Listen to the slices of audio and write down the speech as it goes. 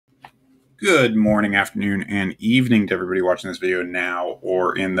Good morning, afternoon, and evening to everybody watching this video now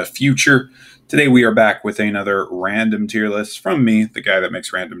or in the future. Today we are back with another random tier list from me, the guy that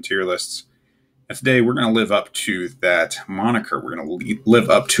makes random tier lists. And today we're going to live up to that moniker. We're going to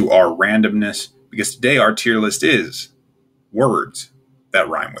live up to our randomness because today our tier list is words that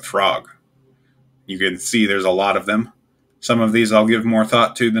rhyme with frog. You can see there's a lot of them. Some of these I'll give more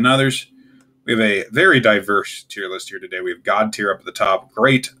thought to than others. We have a very diverse tier list here today. We have God tier up at the top.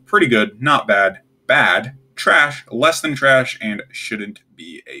 Great, pretty good, not bad, bad, trash, less than trash, and shouldn't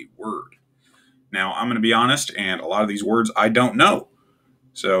be a word. Now, I'm going to be honest, and a lot of these words I don't know.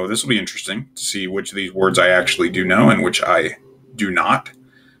 So this will be interesting to see which of these words I actually do know and which I do not.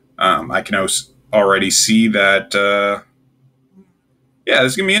 I can already see that, this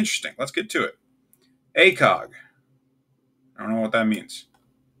is going to be interesting. Let's get to it. ACOG. I don't know what that means.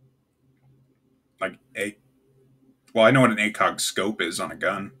 Well, I know what an ACOG scope is on a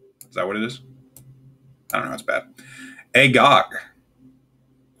gun. Is that what it is? I don't know. It's bad. AGOG.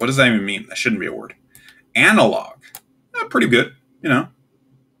 What does that even mean? That shouldn't be a word. Analog. Pretty good.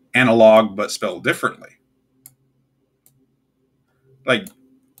 Analog, but spelled differently.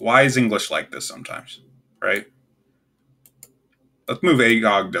 Why is English like this sometimes? Right? Let's move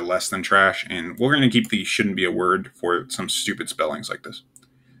AGOG to less than trash, and we're going to keep the shouldn't be a word for some stupid spellings like this.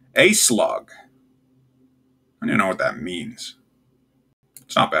 ASLOG. I don't know what that means.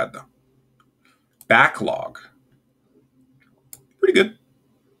 It's not bad, though. Backlog. Pretty good.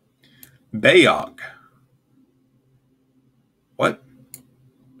 Bayog. What?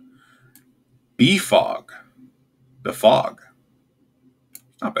 Befog. Befog.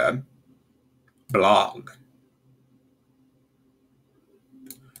 Not bad. Blog.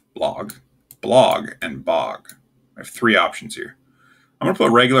 Blog. Blog and bog. I have three options here. I'm going to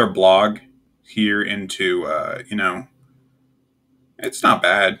put regular blog here into, it's not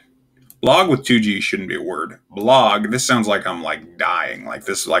bad. Blog with two G's shouldn't be a word. Blog, this sounds like I'm dying.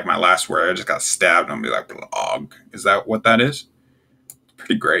 This is my last word. I just got stabbed and I'm be like, blog. Is that what that is? It's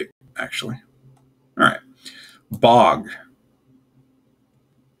pretty great, actually. All right. Bog.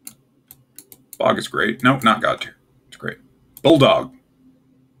 Bog is great. Nope, not God tier. It's great. Bulldog.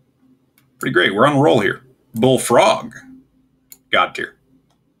 Pretty great. We're on a roll here. Bullfrog. God tier.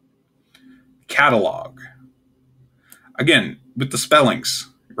 Catalog. Again, with the spellings,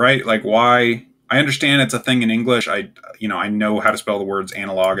 right? Why? I understand it's a thing in English. I know how to spell the words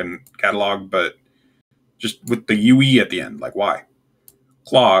analog and catalog, but just with the UE at the end, why?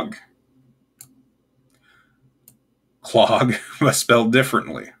 Clog. Clog, but spelled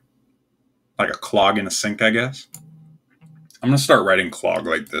differently. Like a clog in a sink, I guess. I'm going to start writing clog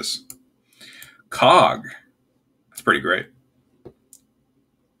like this. Cog. That's pretty great.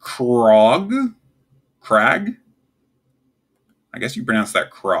 Crog? Crag? I guess you pronounce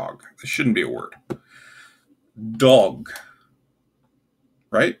that crog. This shouldn't be a word. Dog.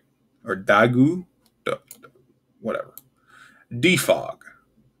 Right? Or dagu? Whatever. Defog.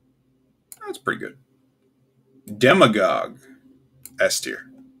 That's pretty good. Demagogue. S tier.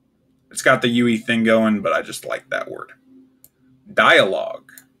 It's got the UE thing going, but I just like that word.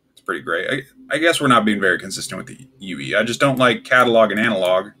 Dialogue. It's pretty great. I guess we're not being very consistent with the UE. I just don't like catalog and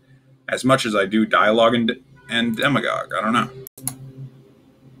analog as much as I do dialogue and demagogue. I don't know.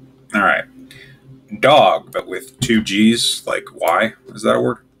 All right. Dog, but with two G's. Why? Is that a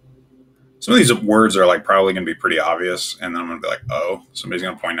word? Some of these words are probably going to be pretty obvious, and then I'm going to be like, oh, somebody's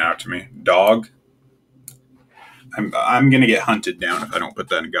going to point it out to me. Dog. I'm going to get hunted down if I don't put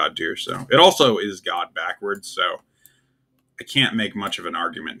that in God tier. So it also is God backwards, so I can't make much of an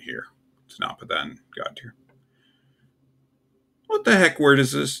argument here to not put that in God tier. What the heck word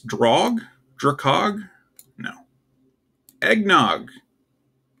is this? Drog? Dracog? No. Eggnog.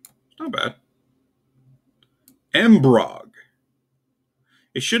 Not bad. Embrog.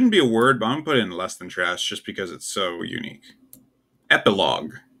 It shouldn't be a word, but I'm going to put it in less than trash just because it's so unique.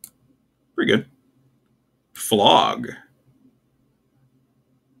 Epilogue. Pretty good. Flog.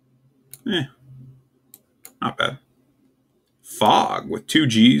 Not bad. Fog with two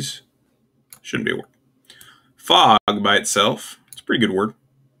G's. Shouldn't be a word. Fog by itself. It's a pretty good word.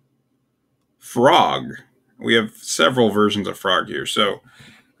 Frog. We have several versions of frog here. So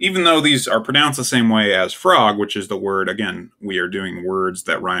even though these are pronounced the same way as frog, which is the word, again, we are doing words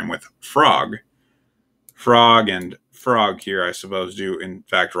that rhyme with frog. Frog and frog here, I suppose, do in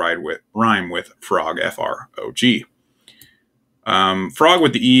fact rhyme with frog, F-R-O-G. Frog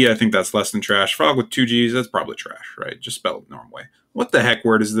with the E, I think that's less than trash. Frog with two G's, that's probably trash, right? Just spell it the normal way. What the heck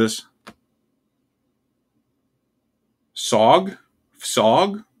word is this? Sog?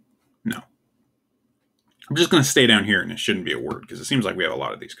 Sog? No. I'm just going to stay down here, and it shouldn't be a word, because it seems like we have a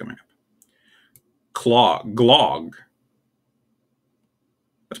lot of these coming up. Glog.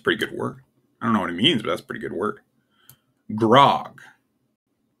 That's a pretty good word. I don't know what it means, but that's a pretty good word. Grog.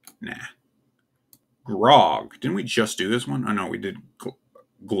 Nah. Grog. Didn't we just do this one? Oh, no, we did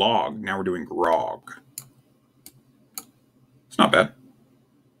glog. Now we're doing grog. It's not bad.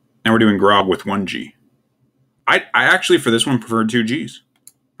 Now we're doing grog with 1 G. I actually, for this one, preferred 2 Gs.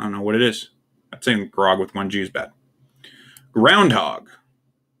 I don't know what it is. I'd say grog with 1 G is bad. Groundhog.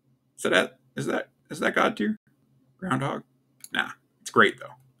 Is that God tier? Groundhog? Nah. It's great,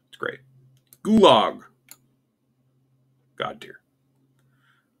 though. It's great. Gulag. God tier.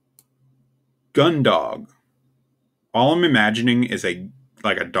 Gundog. All I'm imagining is a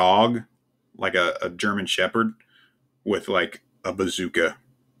dog, like a German Shepherd, with like a bazooka,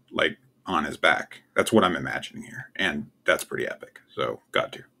 like on his back. That's what I'm imagining here, and that's pretty epic. So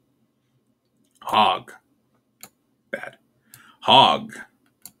God tier. Hog. Bad. Hog.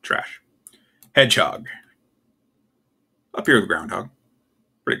 Trash. Hedgehog. Up here with groundhog.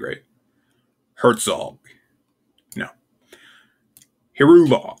 Pretty great. Herzog. No.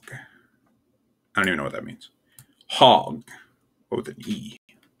 Hirulog. I don't even know what that means. Hog. With an E.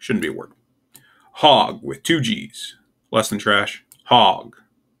 Shouldn't be a word. Hog with 2 Gs. Less than trash. Hog.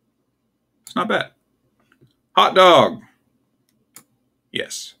 It's not bad. Hot dog.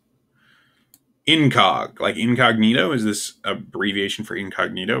 Yes. Incog. Like incognito? Is this abbreviation for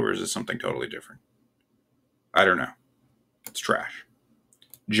incognito, or is this something totally different? I don't know. It's trash.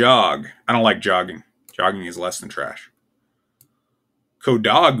 Jog. I don't like jogging. Jogging is less than trash.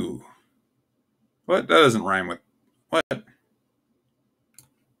 Kodagu. What? That doesn't rhyme with what?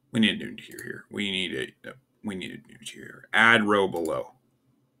 We need a new tier here. We need a new tier. Add row below.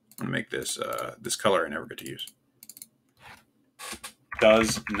 I'm gonna make this this color I never get to use.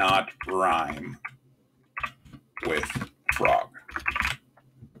 Does not rhyme with frog.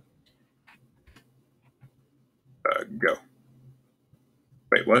 Go.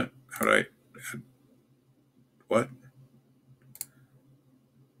 Wait, what? How did I? What?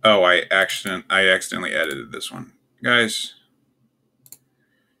 Oh, I accidentally edited this one, guys.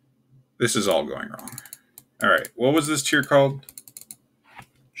 This is all going wrong. All right, what was this tier called?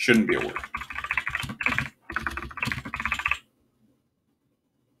 Shouldn't be a word.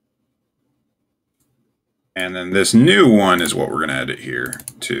 And then this new one is what we're going to edit here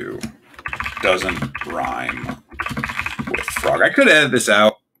to doesn't rhyme with frog. I could edit this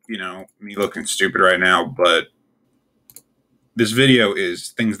out, you know, me looking stupid right now, but this video is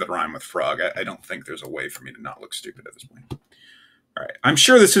things that rhyme with frog. I don't think there's a way for me to not look stupid at this point. All right. I'm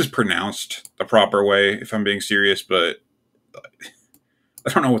sure this is pronounced the proper way if I'm being serious, but I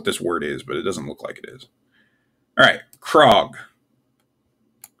don't know what this word is, but it doesn't look like it is. All right. Krog.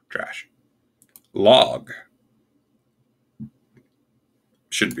 Trash. Log.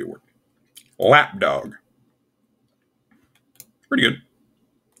 Shouldn't be a word. Lapdog. Pretty good.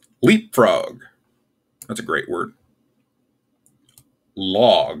 Leapfrog. That's a great word.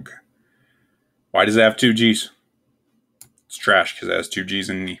 Log. Why does it have 2 Gs? It's trash because it has 2 Gs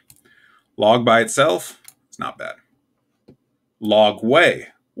in the log by itself. It's not bad. Log way.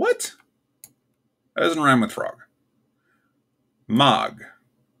 What? That doesn't rhyme with frog. Mog.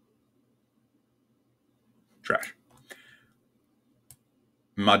 Trash.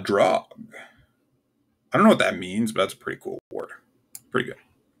 Madrog. I don't know what that means, but that's a pretty cool word. Pretty good.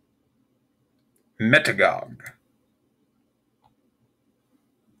 Metagog.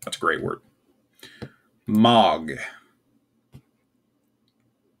 That's a great word. Mog.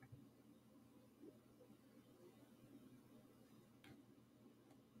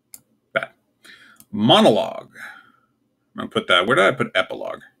 Bad. Monologue. I'm gonna put that. Where did I put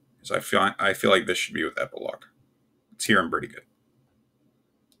epilogue? Because I feel like this should be with epilogue. It's here and pretty good.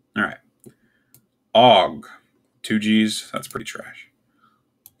 All right. Og. 2 Gs. That's pretty trash.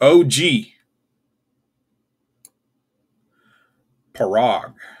 OG.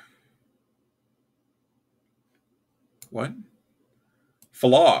 Parag. What?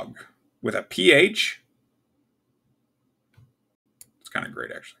 Flog. With a PH? It's kind of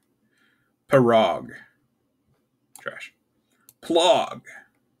great, actually. Parag. Trash. Plog.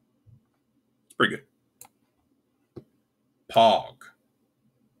 It's pretty good. Pog.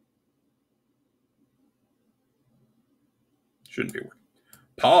 Shouldn't be a word.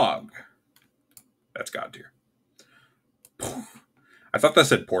 Pog. That's God tier. I thought that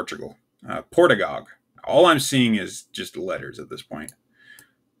said Portugal. Portagog. All I'm seeing is just letters at this point.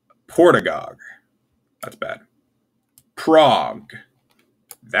 Portagog. That's bad. Prague.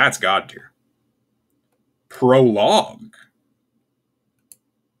 That's God tier. Prologue.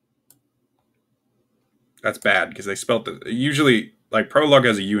 That's bad because they spelt it. Usually, like, prologue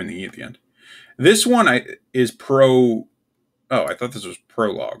has a U and the E at the end. This one is pro. Oh, I thought this was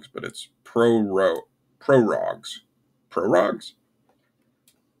prologues, but it's prorogues. Prorogues?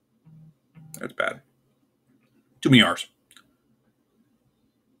 That's bad. Too many R's.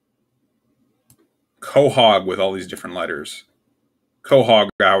 Quahog with all these different letters. Quahog,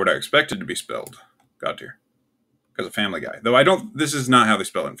 how would I expect it to be spelled? God tier. Because of Family Guy. Though I don't, this is not how they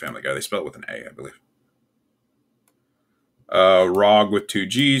spell it in Family Guy. They spell it with an A, I believe. ROG with 2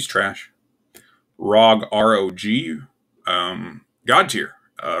 G's, trash. ROG, R-O-G, God tier.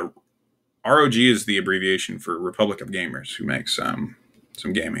 ROG is the abbreviation for Republic of Gamers, who makes some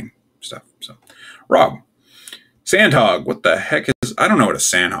gaming stuff. So, ROG. Sandhog, what the heck is... I don't know what a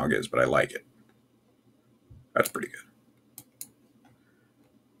sandhog is, but I like it. That's pretty good.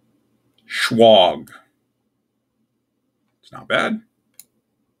 Schwag. It's not bad.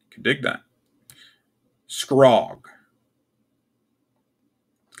 Can dig that. Scrog.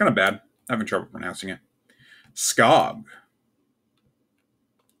 It's kind of bad. I'm having trouble pronouncing it. Skog. I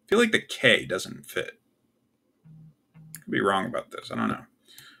feel like the K doesn't fit. Could be wrong about this. I don't know.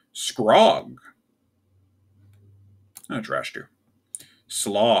 Scrog. Oh, trash too.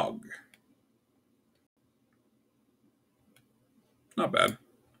 Slog. Not bad.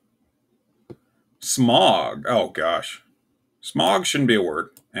 Smog. Oh, gosh. Smog shouldn't be a word.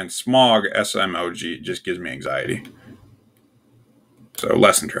 And smog, S-M-O-G, just gives me anxiety. So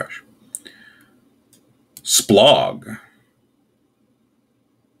less than trash. Splog.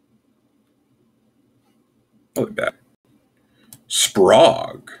 Probably bad.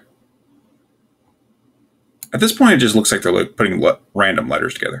 Sprog. At this point, it just looks like they're putting random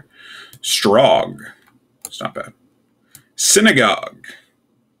letters together. Strog. It's not bad. Synagogue.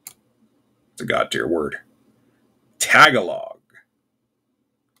 It's a God tier word. Tagalog.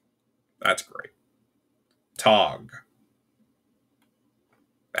 That's great. Tog.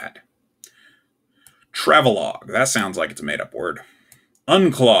 Bad. Travelogue. That sounds like it's a made-up word.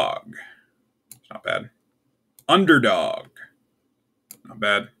 Unclog. It's not bad. Underdog. Not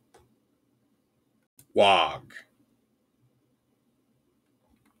bad. Wog.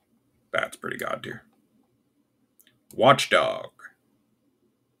 That's pretty God tier. Watchdog.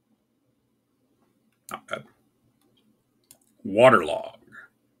 Not bad. Waterlog.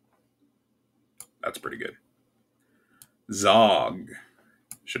 That's pretty good. Zog.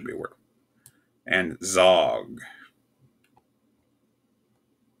 Should be a word. And Zog.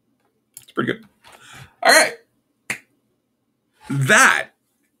 It's pretty good. All right. That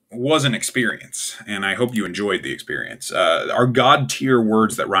was an experience, and I hope you enjoyed the experience. Our God tier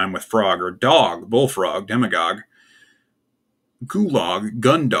words that rhyme with frog are dog, bullfrog, demagogue, gulag,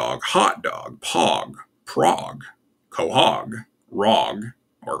 gundog, hot dog, pog, prog, quahog, rog,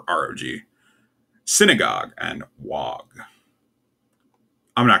 or R-O-G, synagogue, and wog.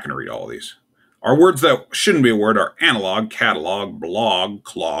 I'm not going to read all of these. Our words that shouldn't be a word are analog, catalog, blog,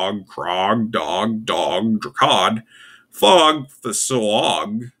 clog, crog, dog, dracod, fog,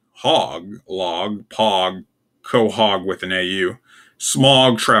 thesolog, hog, log, pog, quahog with an AU,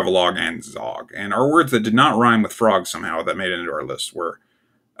 smog, travelogue, and zog. And our words that did not rhyme with frog somehow that made it into our list were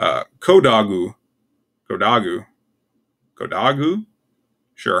kodagu,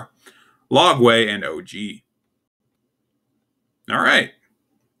 sure, logway, and OG. All right.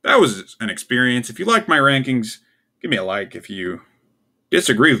 That was an experience. If you like my rankings, give me a like. If you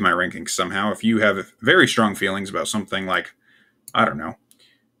disagree with my rankings somehow, if you have very strong feelings about something like, I don't know,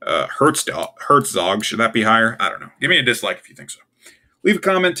 Hertzog, should that be higher? I don't know. Give me a dislike if you think so. Leave a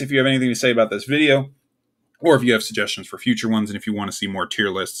comment if you have anything to say about this video, or if you have suggestions for future ones, and if you want to see more tier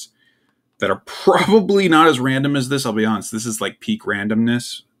lists that are probably not as random as this. I'll be honest, this is like peak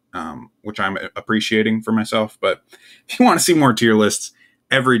randomness, which I'm appreciating for myself. But if you want to see more tier lists,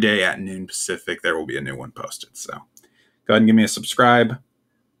 every day at noon Pacific, there will be a new one posted. So go ahead and give me a subscribe.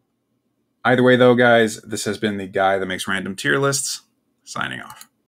 Either way, though, guys, this has been the guy that makes random tier lists, signing off.